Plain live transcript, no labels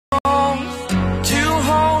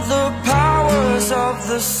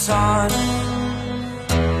sun.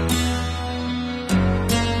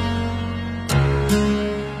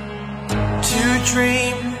 To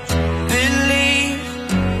dream, believe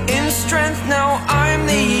in strength. Now I'm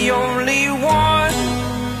the only one,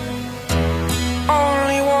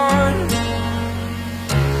 only one.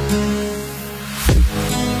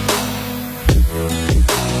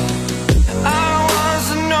 I was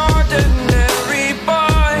an ordinary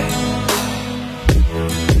boy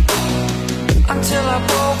until I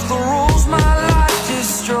broke the rules, my life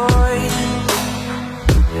destroyed.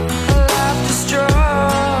 Life destroyed.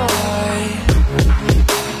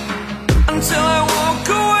 Until I walk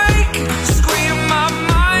awake, scream my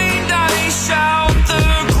mind, I shout, the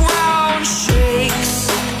ground shakes.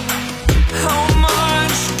 How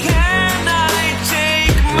much can I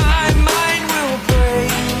take? My mind will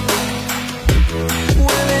break.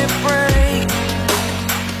 Will it break?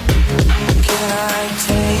 Can I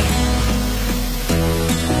take?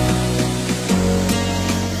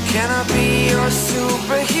 Can I be your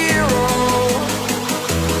superhero?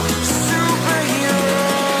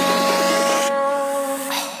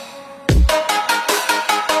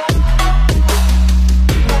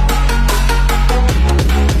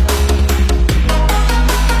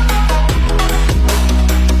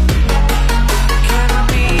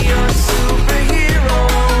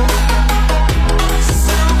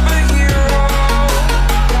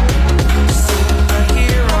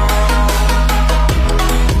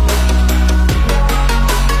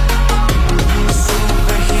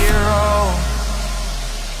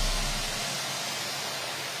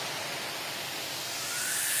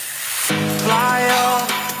 Fly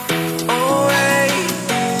away.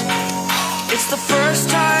 It's the first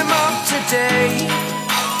time of today.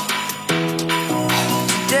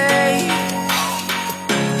 Today.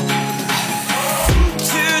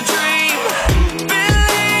 To dream,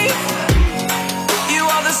 believe you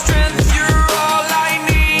are the strength